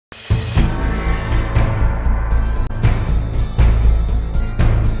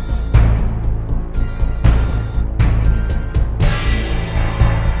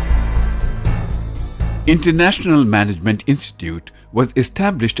International Management Institute was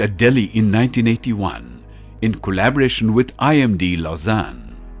established at Delhi in 1981 in collaboration with IMD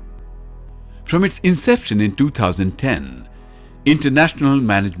Lausanne. From its inception in 2010, International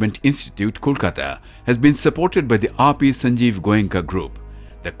Management Institute Kolkata has been supported by the R.P. Sanjeev Goenka Group,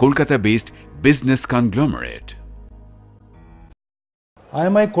 the Kolkata-based business conglomerate.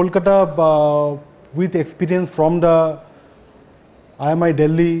 IMI Kolkata, with experience from the IMI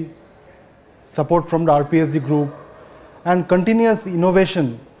Delhi, support from the RPSG group, and continuous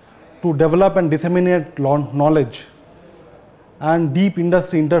innovation to develop and disseminate knowledge and deep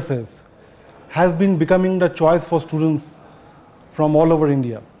industry interface, has been becoming the choice for students from all over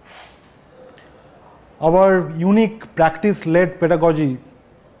India. Our unique practice-led pedagogy,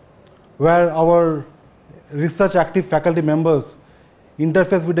 where our research active faculty members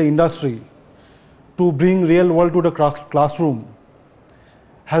interface with the industry to bring real world to the classroom,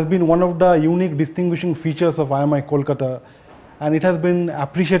 has been one of the unique distinguishing features of IMI Kolkata, and it has been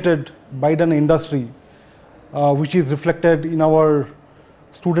appreciated by the industry, which is reflected in our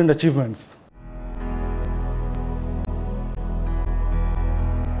student achievements.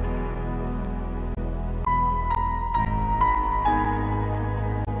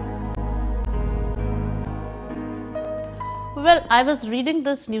 Well, I was reading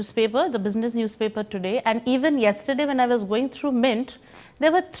this newspaper, the business newspaper today, and even yesterday when I was going through Mint,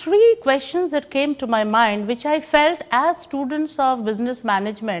 there were 3 questions that came to my mind which I felt as students of business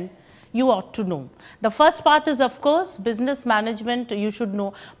management you ought to know. The first part is, of course, business management you should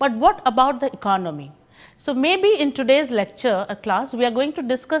know, but what about the economy? So maybe in today's lecture class we are going to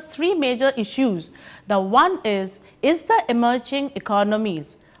discuss 3 major issues. The one is the emerging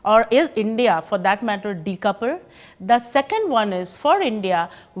economies, or is India for that matter decoupled? The second one is, for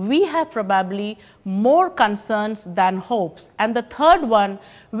India, we have probably more concerns than hopes. And the third one,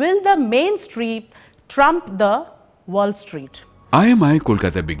 will the Main Street trump the Wall Street? IMI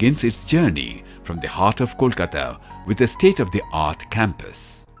Kolkata begins its journey from the heart of Kolkata with a state-of-the-art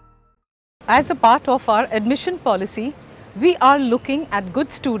campus. As a part of our admission policy, we are looking at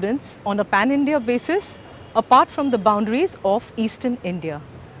good students on a pan-India basis apart from the boundaries of Eastern India.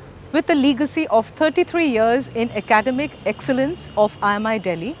 With a legacy of 33 years in academic excellence of IMI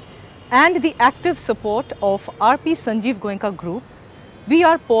Delhi and the active support of R.P. Sanjeev Goenka Group, we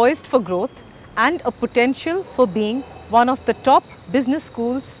are poised for growth and a potential for being one of the top business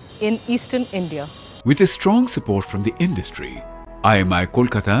schools in Eastern India. With a strong support from the industry, IMI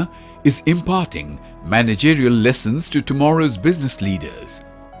Kolkata is imparting managerial lessons to tomorrow's business leaders,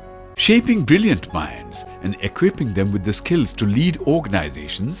 shaping brilliant minds and equipping them with the skills to lead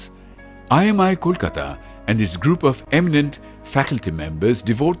organizations. IMI Kolkata and its group of eminent faculty members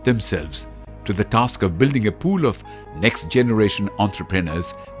devote themselves to the task of building a pool of next-generation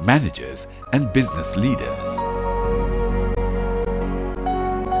entrepreneurs, managers and business leaders.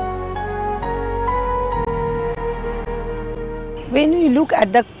 When we look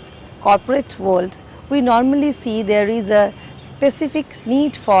at the corporate world, we normally see there is a specific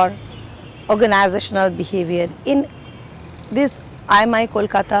need for organizational behavior. In this IMI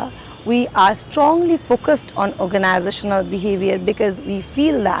Kolkata, we are strongly focused on organizational behavior because we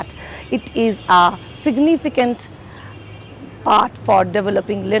feel that it is a significant part for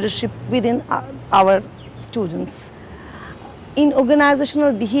developing leadership within our students. In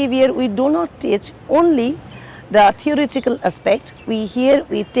organizational behavior, we do not teach only the theoretical aspect. We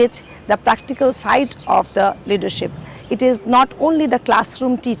teach the practical side of the leadership. It is not only the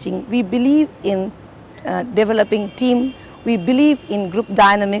classroom teaching. We believe in developing team. We believe in group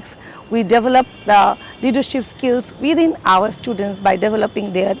dynamics. We develop the leadership skills within our students by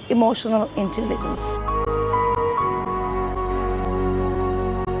developing their emotional intelligence.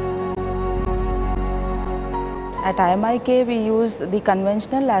 At IMIK, we use the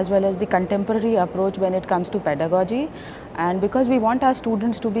conventional as well as the contemporary approach when it comes to pedagogy, and because we want our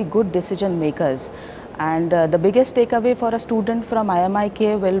students to be good decision makers. And the biggest takeaway for a student from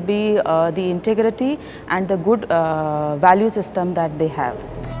IMIK will be the integrity and the good value system that they have.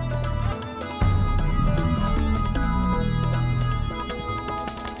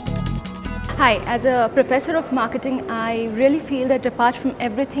 Hi, as a professor of marketing, I really feel that apart from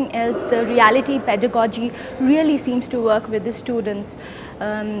everything else, the reality pedagogy really seems to work with the students.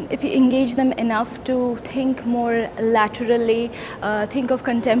 If you engage them enough to think more laterally, think of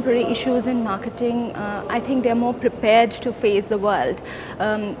contemporary issues in marketing, I think they're more prepared to face the world.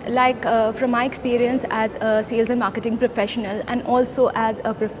 From my experience as a sales and marketing professional and also as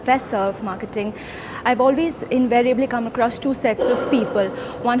a professor of marketing, I've always invariably come across two sets of people,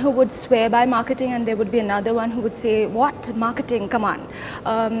 one who would swear by marketing, and there would be another one who would say, what marketing, come on.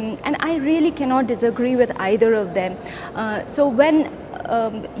 And I really cannot disagree with either of them. So when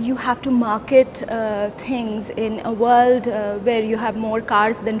you have to market things in a world where you have more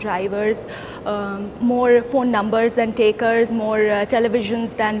cars than drivers, more phone numbers than takers, more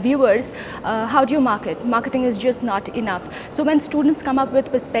televisions than viewers, how do you market? Marketing is just not enough. So when students come up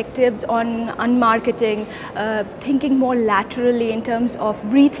with perspectives on marketing, thinking more laterally in terms of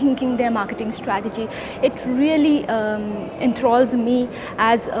rethinking their marketing strategy, it really enthralls me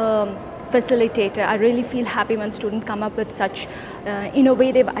as a facilitator. I really feel happy when students come up with such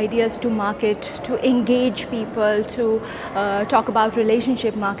innovative ideas to market, to engage people, to talk about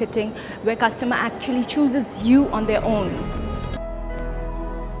relationship marketing, where customer actually chooses you on their own.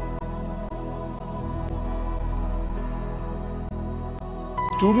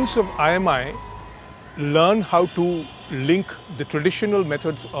 Students of IMI learn how to link the traditional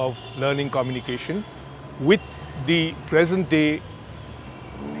methods of learning communication with the present day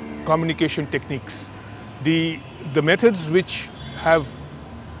communication techniques. The methods which have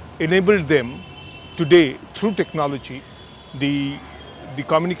enabled them today through technology, the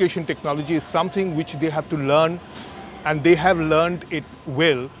communication technology is something which they have to learn, and they have learned it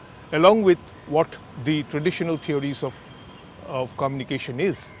well, along with what the traditional theories of communication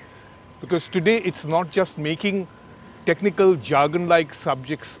is. Because today it's not just making technical jargon-like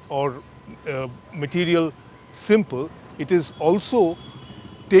subjects or material simple, it is also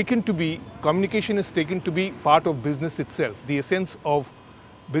communication is taken to be part of business itself. The essence of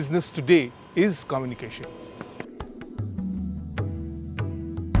business today is communication.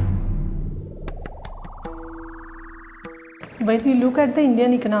 When we look at the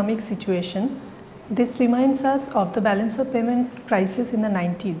Indian economic situation, this reminds us of the balance of payment crisis in the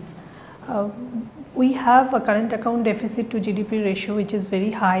 90s. We have a current account deficit to GDP ratio which is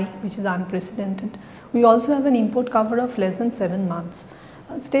very high, which is unprecedented. We also have an import cover of less than 7 months.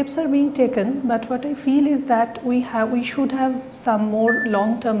 Steps are being taken, but what I feel is that we should have some more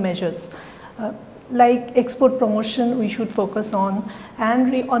long-term measures. Like export promotion we should focus on,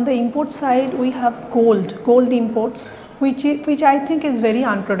 and on the import side we have gold imports, which I think is very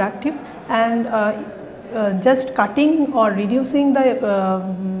unproductive, and just cutting or reducing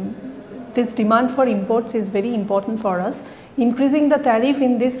this demand for imports is very important for us. Increasing the tariff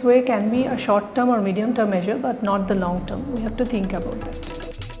in this way can be a short-term or medium-term measure, but not the long-term. We have to think about that.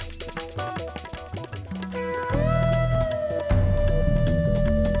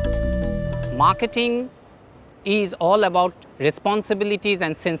 Marketing is all about responsibilities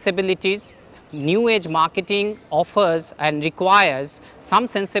and sensibilities. New age marketing offers and requires some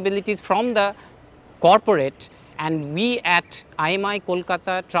sensibilities from the corporate, and we at IMI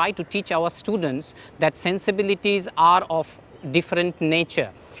Kolkata try to teach our students that sensibilities are of different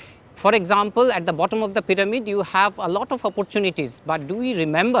nature. For example, at the bottom of the pyramid you have a lot of opportunities, but do we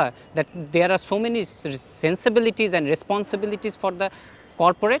remember that there are so many sensibilities and responsibilities for the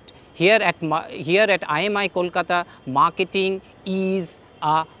corporate? Here at IMI Kolkata, marketing is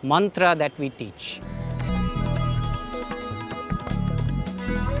a mantra that we teach.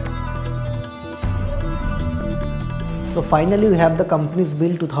 So finally we have the Companies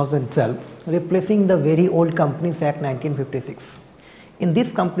Bill 2012 replacing the very old Companies Act 1956. In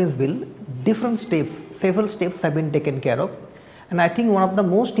this Companies Bill, several steps have been taken care of, and I think one of the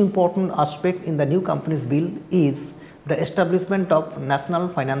most important aspects in the new Companies Bill is the establishment of National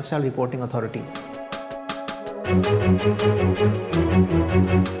Financial Reporting Authority. In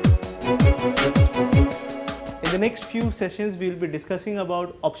the next few sessions, we will be discussing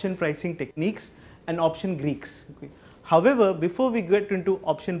about option pricing techniques and option Greeks. However, before we get into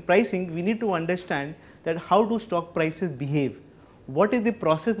option pricing, we need to understand that how do stock prices behave? What is the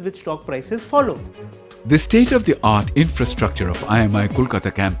process which stock prices follow? The state-of-the-art infrastructure of IMI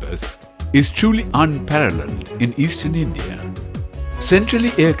Kolkata campus is truly unparalleled in Eastern India.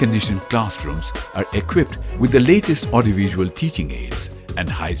 Centrally air-conditioned classrooms are equipped with the latest audiovisual teaching aids and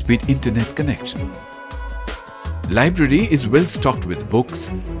high-speed internet connection. Library is well stocked with books,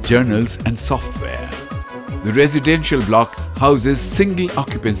 journals and software. The residential block houses single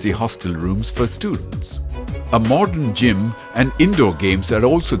occupancy hostel rooms for students. A modern gym and indoor games are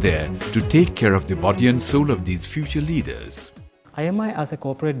also there to take care of the body and soul of these future leaders. IMI as a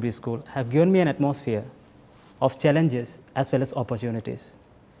corporate B school have given me an atmosphere of challenges as well as opportunities.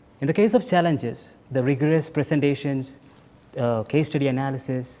 In the case of challenges, the rigorous presentations, case study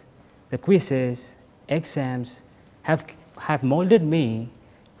analysis, the quizzes, exams have molded me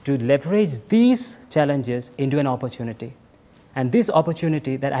to leverage these challenges into an opportunity. And this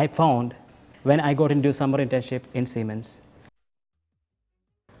opportunity that I found when I got into summer internship in Siemens.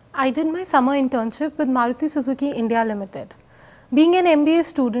 I did my summer internship with Maruti Suzuki India Limited. Being an MBA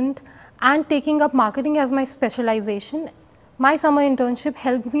student and taking up marketing as my specialization, my summer internship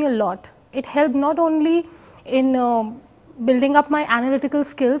helped me a lot. It helped not only in building up my analytical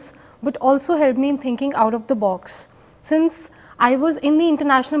skills, but also helped me in thinking out of the box. Since I was in the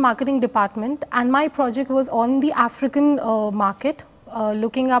international marketing department and my project was on the African market,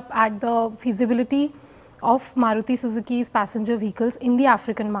 looking up at the feasibility of Maruti Suzuki's passenger vehicles in the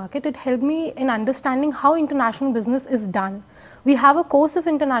African market, it helped me in understanding how international business is done. We have a course of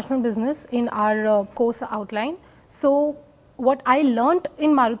international business in our course outline. So what I learnt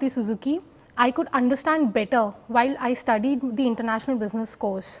in Maruti Suzuki, I could understand better while I studied the international business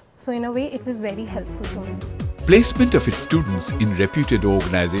course. So in a way, it was very helpful to me. Placement of its students in reputed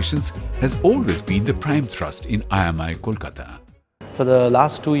organizations has always been the prime thrust in IMI Kolkata. For the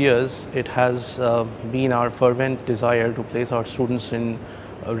last 2 years, it has been our fervent desire to place our students in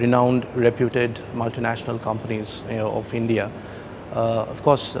renowned, reputed multinational companies of India. Of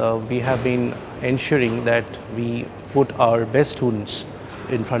course, we have been ensuring that we put our best students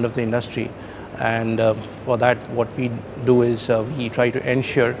in front of the industry, and for that what we do is we try to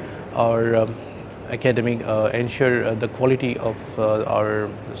ensure our ensure the quality of our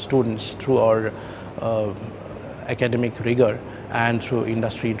students through our academic rigor and through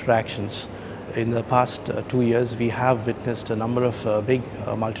industry interactions. In the past 2 years, we have witnessed a number of big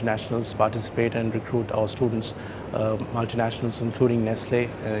multinationals participate and recruit our students, multinationals including Nestle,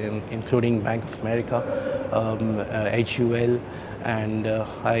 including Bank of America, HUL, and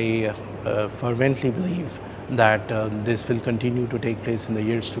I fervently believe that this will continue to take place in the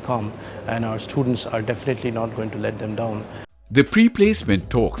years to come, and our students are definitely not going to let them down. The pre-placement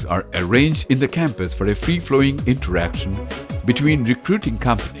talks are arranged in the campus for a free-flowing interaction between recruiting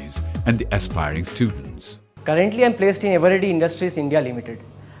companies and the aspiring students. Currently, I am placed in Eveready Industries India Limited.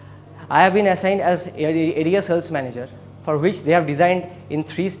 I have been assigned as area sales manager, for which they have designed in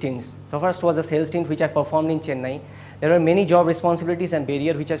 3 stints. The first was a sales stint which I performed in Chennai. There were many job responsibilities and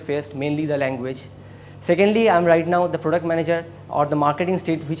barriers which I faced, mainly the language. Secondly, I am right now the product manager or the marketing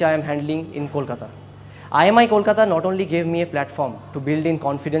stint which I am handling in Kolkata. IMI Kolkata not only gave me a platform to build in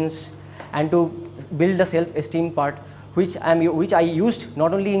confidence and to build the self-esteem part, which I used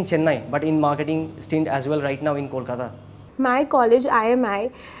not only in Chennai but in marketing stint as well right now in Kolkata. My college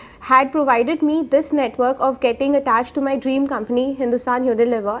IMI had provided me this network of getting attached to my dream company Hindustan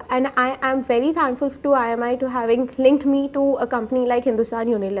Unilever, and I am very thankful to IMI to having linked me to a company like Hindustan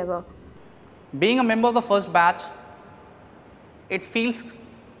Unilever. Being a member of the first batch, it feels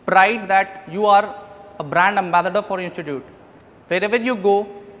pride that you are a brand ambassador for your institute. Wherever you go,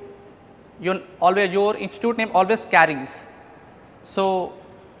 your institute name always carries. So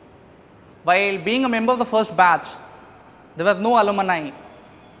while being a member of the first batch, there was no alumni,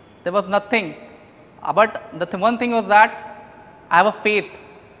 there was nothing, but the one thing was that I have a faith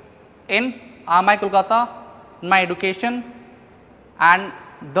in IMI Kolkata, in my education, and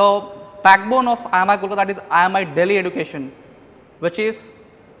the backbone of IMI Kolkata is IMI Delhi education, which is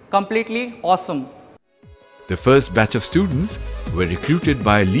completely awesome. The first batch of students were recruited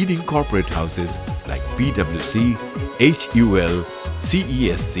by leading corporate houses like PwC, HUL,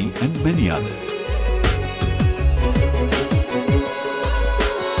 CESC and many others.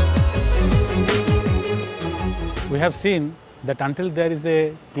 We have seen that until there is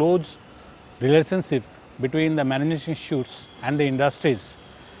a close relationship between the management institutes and the industries,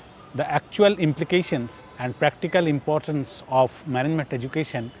 the actual implications and practical importance of management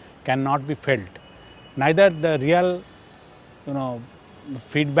education cannot be felt. Neither the real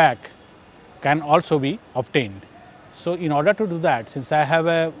feedback can also be obtained. So in order to do that, since I have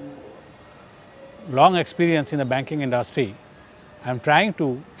a long experience in the banking industry, I am trying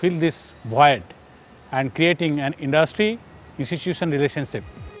to fill this void and creating an industry-institution relationship.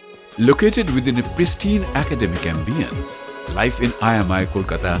 Located within a pristine academic ambience, life in IMI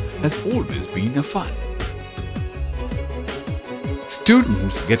Kolkata has always been a fun.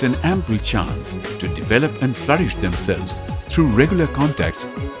 Students get an ample chance to develop and flourish themselves through regular contacts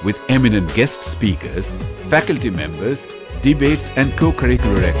with eminent guest speakers, faculty members, debates and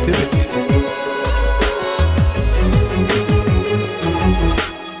co-curricular activities.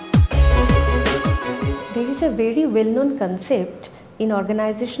 There is a very well-known concept in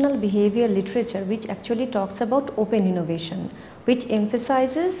organizational behavior literature which actually talks about open innovation, which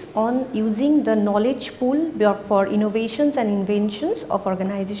emphasizes on using the knowledge pool for innovations and inventions of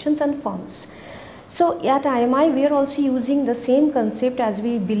organizations and firms. So at IMI we are also using the same concept, as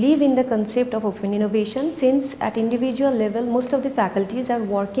we believe in the concept of open innovation, since at individual level most of the faculties are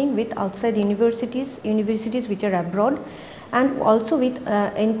working with outside universities which are abroad, and also with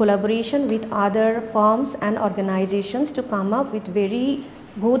in collaboration with other firms and organizations to come up with very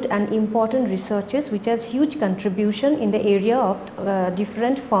good and important researches which has huge contribution in the area of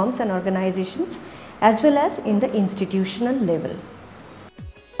different firms and organizations as well as in the institutional level.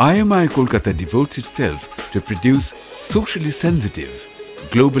 IMI Kolkata devotes itself to produce socially sensitive,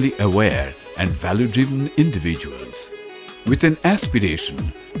 globally aware and value-driven individuals with an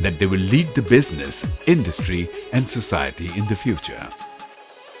aspiration that they will lead the business, industry and society in the future.